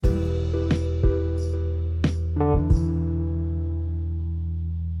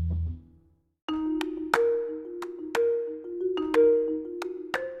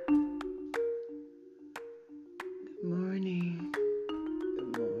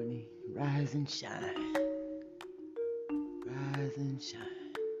Rise and shine. Rise and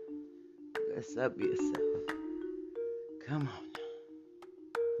shine. Dress up yourself. Come on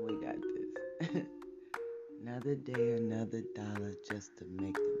now. We got this. Another day, another dollar just to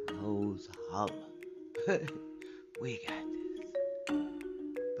make them hoes holler. We got this.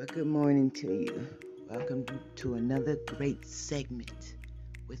 But good morning to you. Welcome to another great segment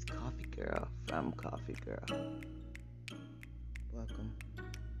with Coffee Girl from Coffee Girl. Welcome.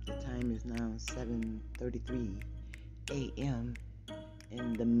 The time is now 7:33 a.m.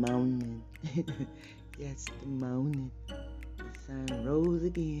 in the morning. Yes, the morning. The sun rose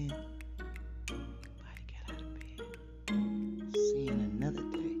again. Everybody get out of bed. Seeing another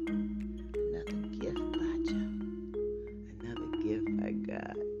day. Another gift by you. Another gift by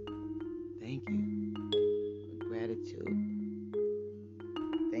God. Thank you for gratitude.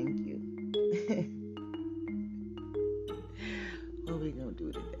 Thank you. What we gonna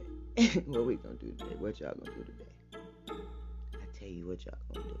do today? What we gonna do today? What y'all gonna do today? I tell you what y'all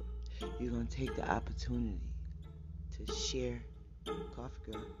gonna do. You're gonna take the opportunity to share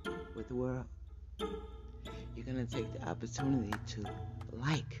Coffee Girl with the world. You're gonna take the opportunity to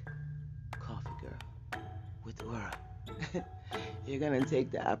like Coffee Girl with the world. You're gonna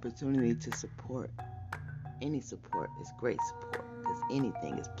take the opportunity to support. Any support is great support, because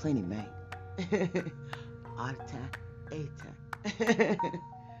anything is plenty, man. All the time, every time.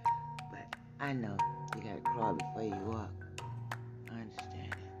 But I know you gotta crawl before you walk. I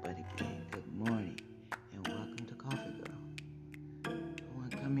understand it. But again, good morning and welcome to Coffee Girl. I want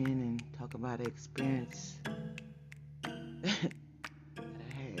to come in and talk about an experience that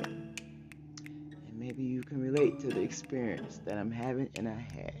I had. And maybe you can relate to the experience that I'm having and I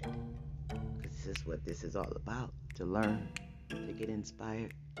had. Because this is what this is all about. To learn, to get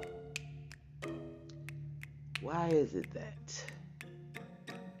inspired. Why is it that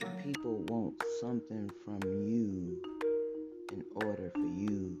people want something from you in order for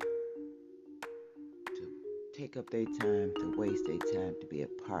you to take up their time, to waste their time, to be a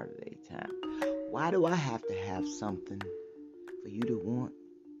part of their time? Why do I have to have something for you to want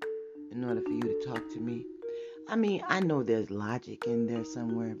in order for you to talk to me? I mean, I know there's logic in there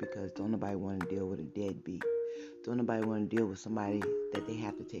somewhere, because don't nobody want to deal with a deadbeat. Don't nobody want to deal with somebody that they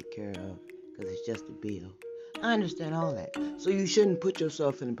have to take care of because it's just a bill. I understand all that. So you shouldn't put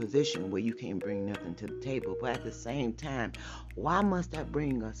yourself in a position where you can't bring nothing to the table. But at the same time, why must I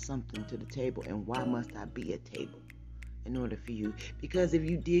bring us something to the table, and why must I be a table in order for you? Because if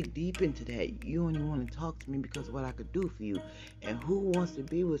you dig deep into that, you only want to talk to me because of what I could do for you. And who wants to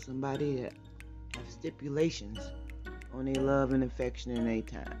be with somebody that have stipulations on their love and affection and their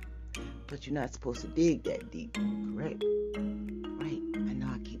time? But you're not supposed to dig that deep, correct? Right. I know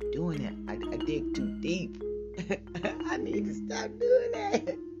I keep doing that. I dig too deep. I need to stop doing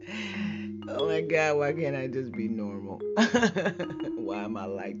that. Oh my God, why can't I just be normal? Why am I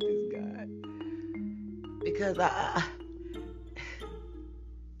like this, God? Because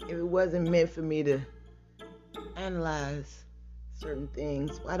if it wasn't meant for me to analyze certain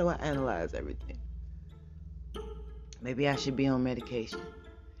things, why do I analyze everything? Maybe I should be on medication.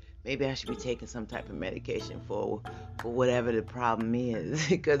 Maybe I should be taking some type of medication for whatever the problem is.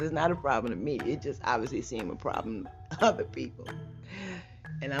 Because it's not a problem to me. It just obviously seems a problem to other people.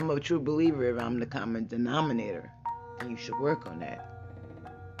 And I'm a true believer if I'm the common denominator. And you should work on that.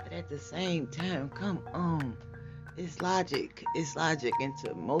 But at the same time, come on. It's logic. It's logic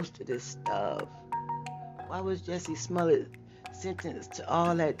into most of this stuff. Why was Jussie Smollett sentenced to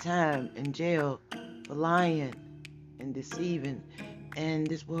all that time in jail for lying and deceiving? And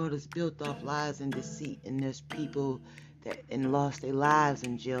this world is built off lies and deceit, and there's people that lost their lives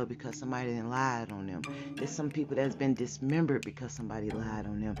in jail because somebody didn't lie on them. There's some people that's been dismembered because somebody lied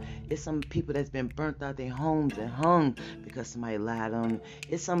on them. There's some people that's been burnt out their homes and hung because somebody lied on them.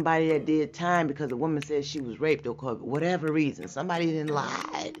 It's somebody that did time because a woman said she was raped or whatever reason. Somebody didn't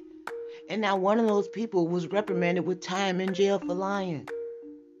lie. And now one of those people was reprimanded with time in jail for lying.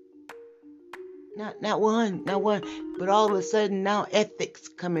 Not one, but all of a sudden now ethics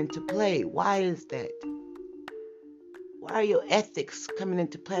come into play. Why is that? Why are your ethics coming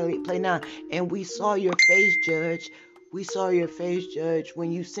into play now? And we saw your face, Judge. We saw your face, Judge,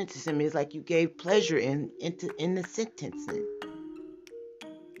 when you sentenced him. It's like you gave pleasure in the sentencing.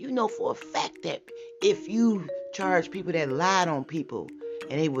 You know for a fact that if you charge people that lied on people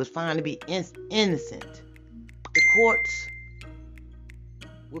and they was found to be innocent, the courts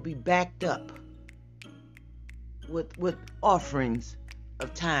will be backed up with offerings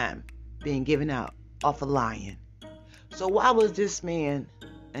of time being given out off of lying. So why was this man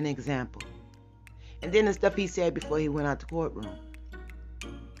an example? And then the stuff he said before he went out the courtroom.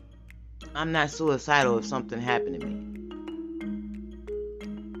 I'm not suicidal if something happened to me.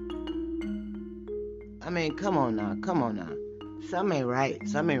 I mean, come on now. Something ain't right.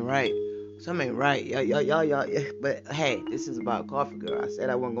 Y'all. But hey, this is about Coffee Girl. I said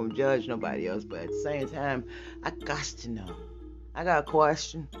I wasn't gonna judge nobody else, but at the same time, I got to know. I got a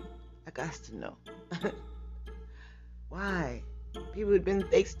question. I got to know. Why? People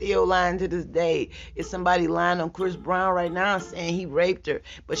they still lying to this day. Is somebody lying on Chris Brown right now saying he raped her,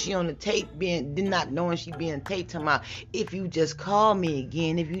 but she on the tape not knowing she being taped, talking about, if you just call me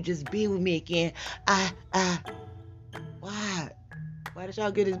again, if you just be with me again, why? Why did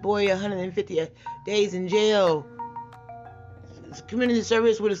y'all get this boy 150 days in jail? Community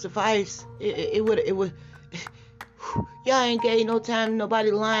service would have sufficed. It would. Y'all ain't gave no time.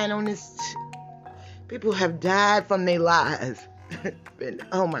 Nobody lying on this. People have died from their lives.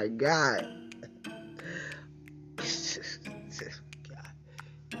 Oh my God.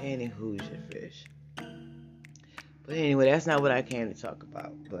 Anywho's your fish. But anyway, that's not what I came to talk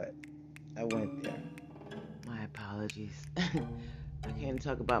about. But I went there. My apologies. I came to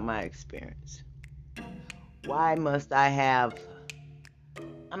talk about my experience. Why must I have...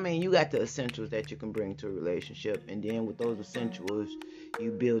 I mean, you got the essentials that you can bring to a relationship. And then with those essentials,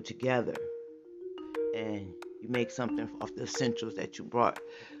 you build together. And you make something off the essentials that you brought.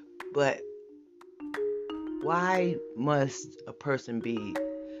 But why must a person be...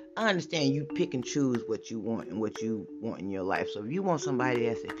 I understand you pick and choose what you want and what you want in your life. So if you want somebody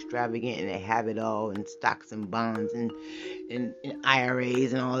that's extravagant and they have it all in stocks and bonds and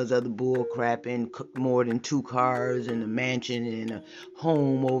IRAs and all this other bull crap and cook more than 2 cars and a mansion and a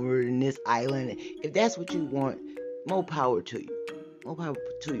home over in this island, if that's what you want, more power to you. More power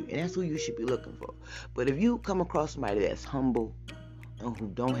to you. And that's who you should be looking for. But if you come across somebody that's humble,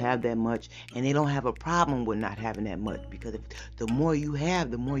 who don't have that much, and they don't have a problem with not having that much, because the more you have,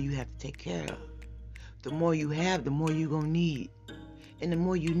 the more you have to take care of. The more you have, the more you're going to need. And the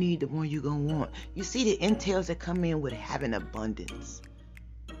more you need, the more you're going to want. You see the entails that come in with having abundance.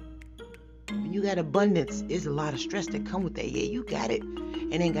 When you got abundance, there's a lot of stress that come with that. Yeah, you got it.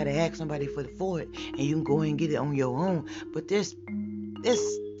 And ain't got to ask somebody for it. And you can go and get it on your own. But there's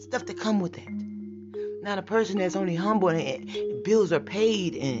stuff that come with that. Now the person that's only humble and bills are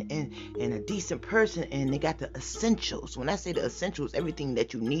paid and a decent person and they got the essentials. When I say the essentials, everything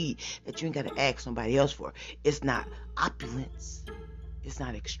that you need that you ain't got to ask somebody else for. It's not opulence. It's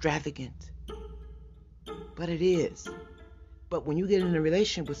not extravagant. But it is. But when you get in a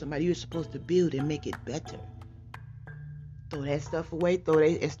relationship with somebody, you're supposed to build and make it better. Throw that stuff away,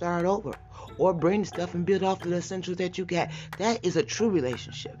 and start over. Or bring the stuff and build off of the essentials that you got. That is a true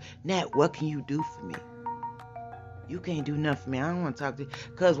relationship. Now, what can you do for me? You can't do nothing for me. I don't want to talk to you.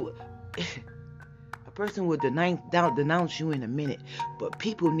 Because a person will denounce you in a minute. But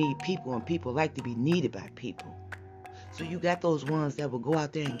people need people, and people like to be needed by people. So you got those ones that will go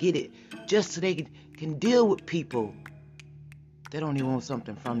out there and get it just so they can deal with people that only want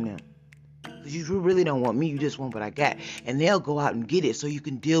something from them. Because you really don't want me. You just want what I got. And they'll go out and get it so you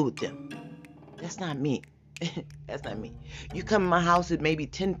can deal with them. That's not me. That's not me. You come in my house with maybe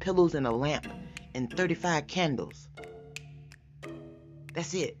 10 pillows and a lamp and 35 candles.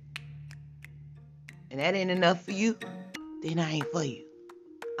 That's it. And that ain't enough for you? Then I ain't for you.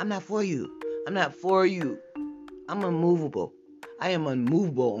 I'm not for you. I'm not for you. I'm unmovable. I am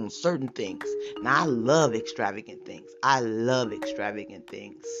unmovable on certain things. Now, I love extravagant things.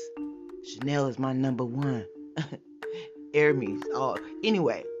 Chanel is my number one. Hermes. Oh,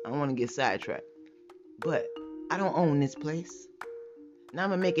 anyway, I don't want to get sidetracked. But I don't own this place. Now I'm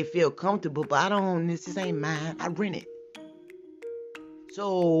going to make it feel comfortable, but I don't own this. This ain't mine. I rent it.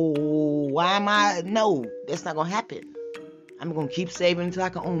 So why am I? No, that's not going to happen. I'm going to keep saving until I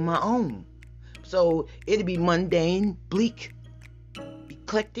can own my own. So it'll be mundane, bleak,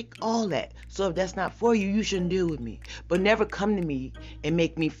 eclectic, all that. So if that's not for you, you shouldn't deal with me. But never come to me and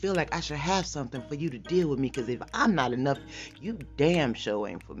make me feel like I should have something for you to deal with me. Because if I'm not enough, you damn sure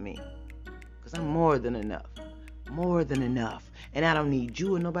ain't for me. Because I'm more than enough. More than enough. And I don't need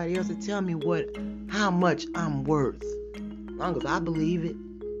you or nobody else to tell me how much I'm worth. As long as I believe it.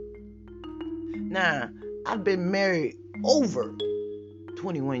 Now, I've been married over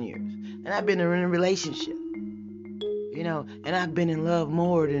 21 years. And I've been in a relationship. You know, and I've been in love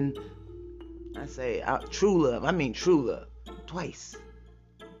more than, true love. I mean true love. Twice.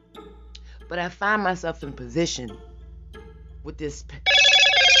 But I find myself in position with this.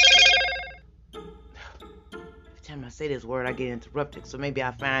 Every time I say this word, I get interrupted. So maybe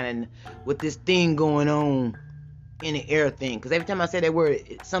I find with this thing going on in the air thing. Because every time I say that word,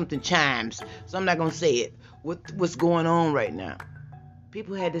 something chimes. So I'm not going to say it. What's going on right now?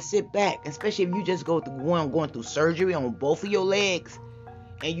 People had to sit back, especially if you just going through surgery on both of your legs,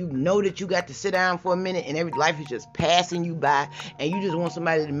 and you know that you got to sit down for a minute, and every life is just passing you by, and you just want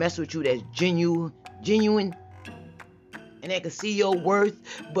somebody to mess with you that's genuine, and they can see your worth.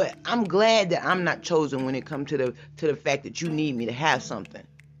 But I'm glad that I'm not chosen when it comes to the fact that you need me to have something.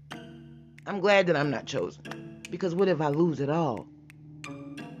 I'm glad that I'm not chosen, because what if I lose it all?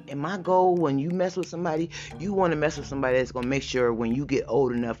 And my goal, when you mess with somebody, you want to mess with somebody that's going to make sure when you get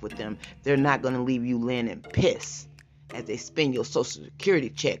old enough with them, they're not going to leave you laying in piss as they spend your social security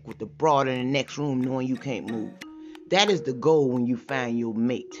check with the broad in the next room knowing you can't move. That is the goal when you find your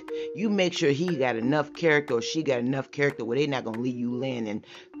mate. You make sure he got enough character or she got enough character where they're not going to leave you laying in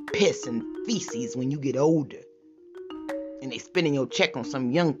piss and feces when you get older. And they spending your check on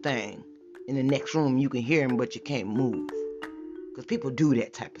some young thing in the next room. You can hear him, but you can't move. Because people do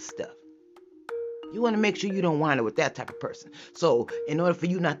that type of stuff. You want to make sure you don't wind up with that type of person. So in order for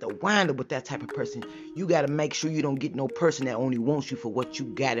you not to wind up with that type of person, you got to make sure you don't get no person that only wants you for what you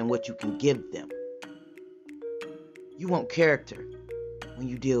got and what you can give them. You want character when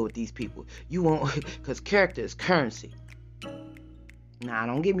you deal with these people. You want, because character is currency. Now,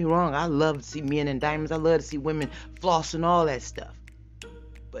 don't get me wrong. I love to see men in diamonds. I love to see women floss and all that stuff.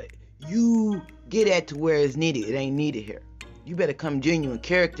 But you get that to where it's needed. It ain't needed here. You better come genuine.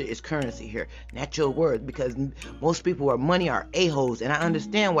 Character is currency here. Not your words. Because most people are money are a-holes. And I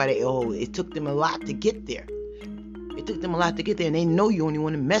understand why they a-holes. It took them a lot to get there. It took them a lot to get there. And they know you only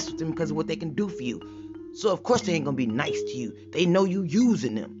want to mess with them because of what they can do for you. So, of course, they ain't going to be nice to you. They know you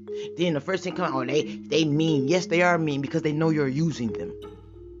using them. Then the first thing come out, they mean. Yes, they are mean because they know you're using them.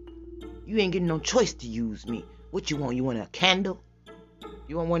 You ain't getting no choice to use me. What you want? You want a candle?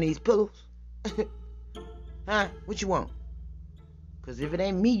 You want one of these pillows? Huh? What you want? Because if it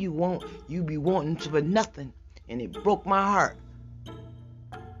ain't me you want, you be wanting for nothing. And it broke my heart.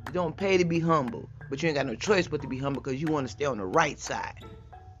 You don't pay to be humble. But you ain't got no choice but to be humble because you want to stay on the right side.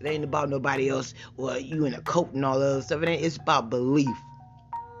 It ain't about nobody else or you in a coat and all that other stuff. It's about belief.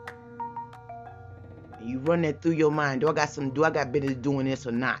 And you run that through your mind. Do I got business doing this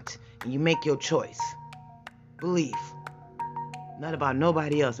or not? And you make your choice. Belief. Not about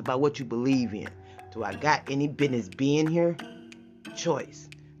nobody else, about what you believe in. Do I got any business being here? Choice.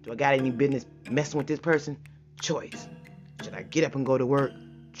 Do I got any business messing with this person? Choice. Should I get up and go to work?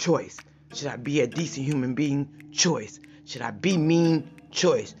 Choice. Should I be a decent human being? Choice. Should I be mean?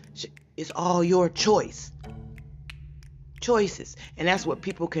 Choice. It's all your choice. Choices. And that's what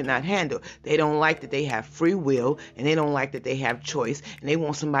people cannot handle. They don't like that they have free will, and they don't like that they have choice, and they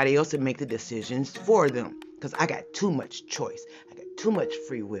want somebody else to make the decisions for them. Because I got too much choice. I got too much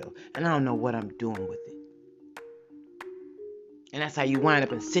free will, and I don't know what I'm doing with it. And that's how you wind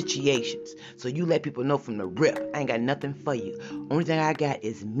up in situations. So you let people know from the rip, I ain't got nothing for you. Only thing I got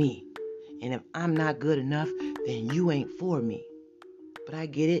is me. And if I'm not good enough, then you ain't for me. But I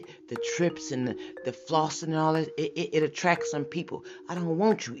get it. The trips and the flossing and all that, it attracts some people. I don't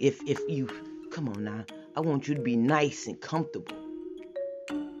want you if you, come on now. I want you to be nice and comfortable.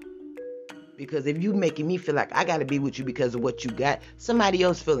 Because if you making me feel like I got to be with you because of what you got, somebody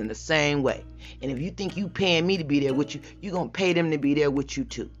else feeling the same way. And if you think you paying me to be there with you, you're going to pay them to be there with you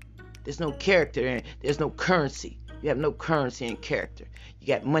too. There's no character and there's no currency. You have no currency in character. You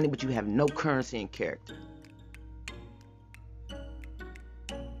got money, but you have no currency in character.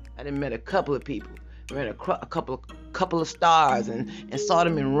 I done met a couple of people. I met a couple of stars and saw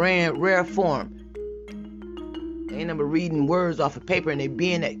them in rare form. They ain't never reading words off of paper and they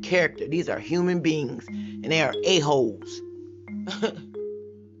being that character. These are human beings and they are a-holes.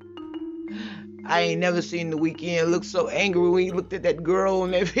 I ain't never seen The Weeknd look so angry when he looked at that girl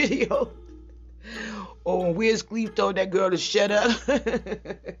in that video. Or when Wiz Khalifa told that girl to shut up.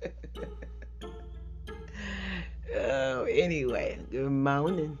 Anyway, good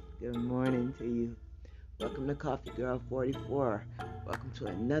morning. Good morning to you. Welcome to Coffee Girl 44. Welcome to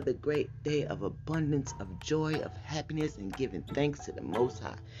another great day of abundance, of joy, of happiness, and giving thanks to the Most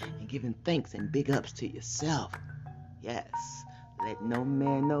High. And giving thanks and big ups to yourself. Yes. Let no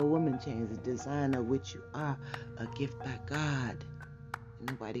man, no woman change the design of which you are. A gift by God.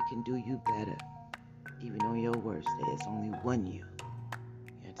 Nobody can do you better. Even on your worst day, it's only one you.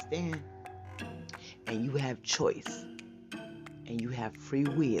 You understand? And you have choice. And you have free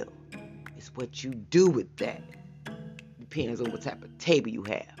will. It's what you do with that. Depends on what type of table you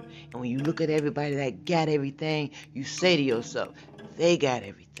have. And when you look at everybody that got everything, you say to yourself, they got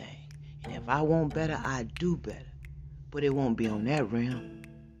everything. And if I want better, I do better. But it won't be on that realm.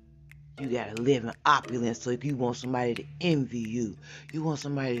 You gotta live in opulence. So if you want somebody to envy you, you want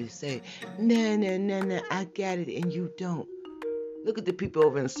somebody to say, nah, I got it, and you don't. Look at the people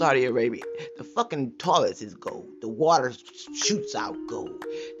over in Saudi Arabia. The fucking toilets is gold. The water shoots out gold.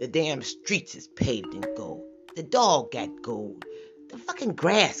 The damn streets is paved in gold. The dog got gold. The fucking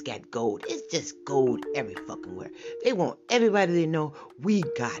grass got gold. It's just gold every fucking where. They want everybody to know we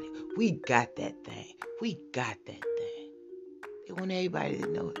got it. We got that thing. We got that thing. They want everybody to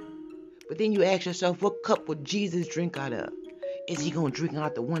know it. But then you ask yourself, what cup would Jesus drink out of? Is he going to drink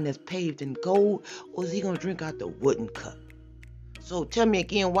out the one that's paved in gold, or is he going to drink out the wooden cup? So tell me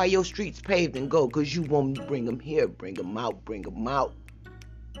again why your streets paved in gold, because you want me to bring them here, bring them out, bring them out.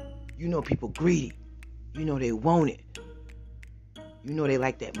 You know people greedy. You know they want it. You know they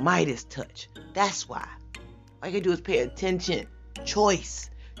like that Midas touch. That's why. All you gotta do is pay attention. Choice.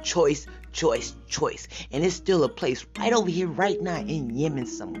 Choice, choice, choice. And it's still a place right over here, right now in Yemen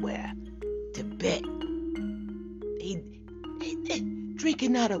somewhere. Tibet. They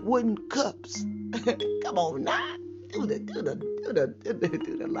drinking out of wooden cups. Come on now. Do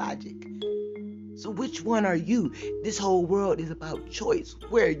the logic. So which one are you? This whole world is about choice.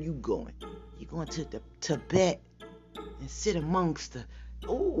 Where are you going? You going to the Tibet and sit amongst the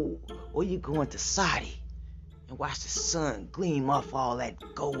or you going to Saudi and watch the sun gleam off all that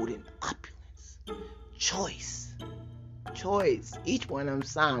gold and opulence? Choice. Choice. Each one of them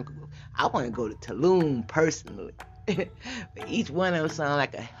sound cool. I want to go to Tulum personally. But each one of them sound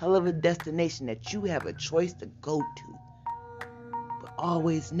like a hell of a destination that you have a choice to go to. But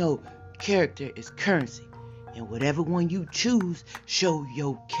always know character is currency. And whatever one you choose, show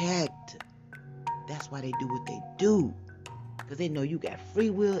your character. That's why they do what they do. Because they know you got free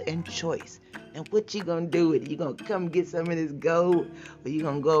will and choice. And what you gonna do with it? You gonna come get some of this gold? Or you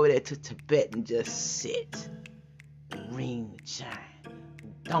gonna go over there to Tibet and just sit? Ring the chime.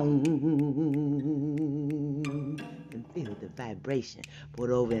 Dong. And feel the vibration. But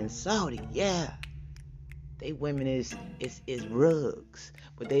over in Saudi, yeah. They women is rugs.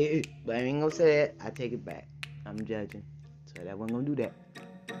 But I ain't gonna say that. I take it back. I'm judging. So that wasn't gonna do that.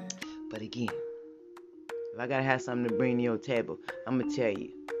 But again, if I gotta have something to bring to your table, I'm gonna tell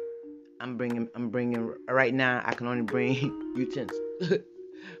you. I'm bringing right now. I can only bring utensils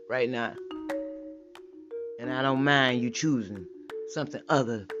right now, and I don't mind you choosing something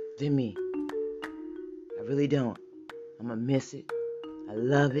other than me. I really don't. I'm gonna miss it. I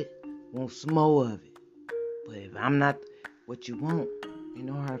love it. Want some more of it. But if I'm not what you want, you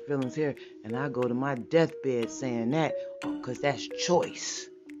know how feelings here, and I go to my deathbed saying that, because that's choice.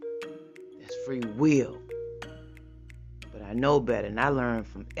 That's free will. But I know better, and I learn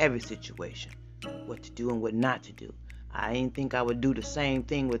from every situation what to do and what not to do. I didn't think I would do the same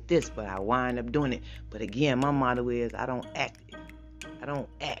thing with this, but I wind up doing it. But again, my motto is I don't act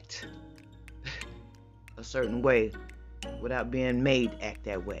a certain way without being made to act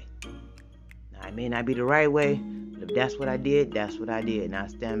that way. Now, it may not be the right way, but if that's what I did, that's what I did, and I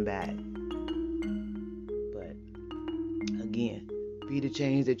stand by it. But again, be the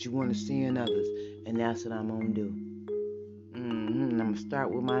change that you want to see in others, and that's what I'm gonna do. I'm gonna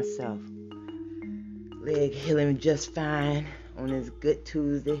start with myself. Leg healing just fine on this good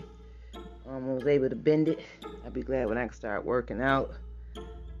Tuesday. Almost able to bend it. I'll be glad when I can start working out.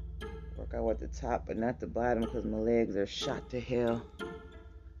 Work out at the top, but not the bottom, because my legs are shot to hell.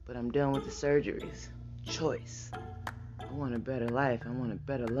 But I'm done with the surgeries. Choice. I want a better life. I want a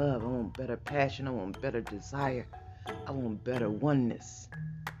better love. I want better passion. I want better desire. I want better oneness.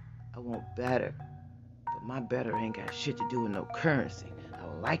 I want better. But my better ain't got shit to do with no currency. I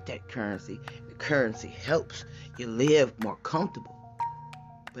would like that currency. The currency helps you live more comfortable.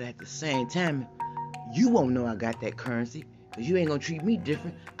 But at the same time, you won't know I got that currency, because you ain't gonna treat me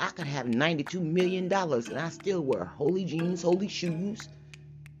different. I could have $92 million and I still wear holy jeans, holy shoes,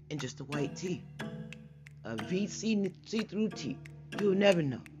 and just a white tee. A see-through tee. You'll never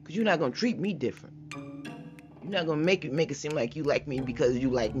know, because you're not gonna treat me different. You're not gonna make it seem like you like me because you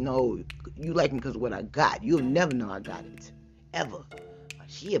like me because of what I got. You'll never know I got it. Ever.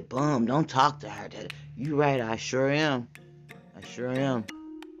 She a bum. Don't talk to her. You right, I sure am. She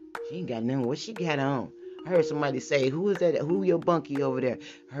ain't got nothing. What she got on? I heard somebody say, who is that? Who your bunkie over there?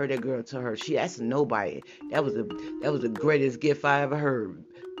 I heard that girl tell her, that's a nobody. That was the greatest gift I ever heard.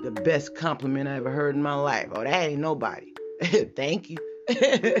 The best compliment I ever heard in my life. Oh, that ain't nobody. Thank you.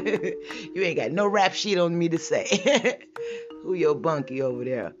 You ain't got no rap sheet on me to say. Who your bunkie over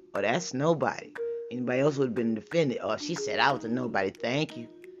there? Oh, that's nobody. Anybody else would have been offended. Oh, she said I was a nobody. Thank you.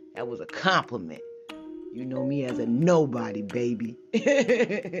 That was a compliment. You know me as a nobody, baby.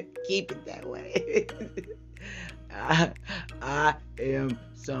 Keep it that way. I am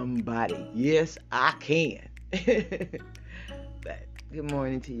somebody. Yes, I can. But good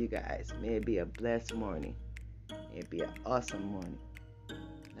morning to you guys. May it be a blessed morning. It'd be an awesome morning.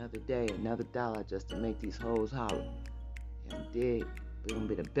 Another day, another dollar just to make these hoes holler. You know, dig? We're going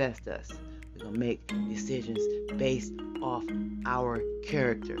to be the best us. We're going to make decisions based off our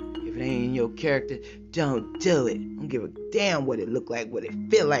character. If it ain't in your character, don't do it. Don't give a damn what it look like, what it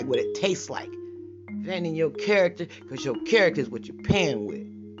feel like, what it tastes like. If it ain't in your character, because your character is what you're paying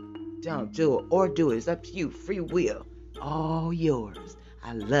with. Don't do it or do it. It's up to you. Free will. All yours.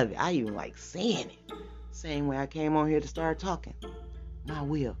 I love it. I even like saying it. Same way I came on here to start talking. My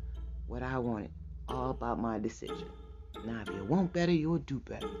will. What I wanted. All about my decision. Now, if you want better, you'll do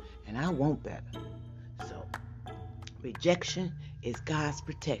better. And I want better. So, rejection is God's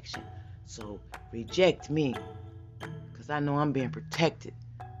protection. So, reject me. Because I know I'm being protected.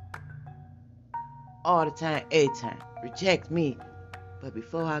 All the time, every time. Reject me. But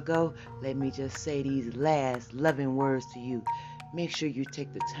before I go, let me just say these last loving words to you. Make sure you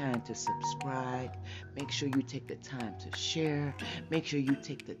take the time to subscribe. Make sure you take the time to share. Make sure you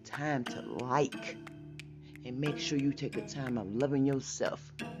take the time to like. And make sure you take the time of loving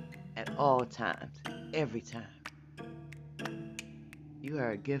yourself at all times, every time. You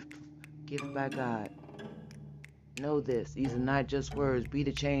are a gift by God. Know this. These are not just words. Be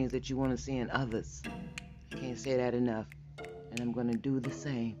the change that you want to see in others. I can't say that enough. And I'm going to do the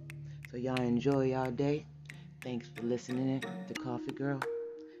same. So y'all enjoy y'all day. Thanks for listening to Coffee Girl.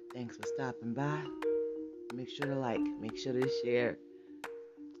 Thanks for stopping by. Make sure to like. Make sure to share.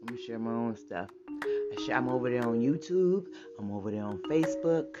 I'm going to share my own stuff. I'm over there on YouTube. I'm over there on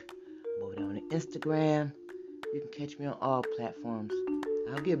Facebook. I'm over there on Instagram. You can catch me on all platforms.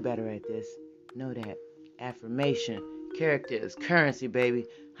 I'll get better at this. Know that. Affirmation. Character is currency, baby.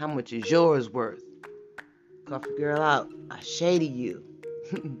 How much is yours worth? Coffee Girl out. I shady you.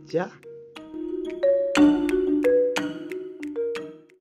 Ja.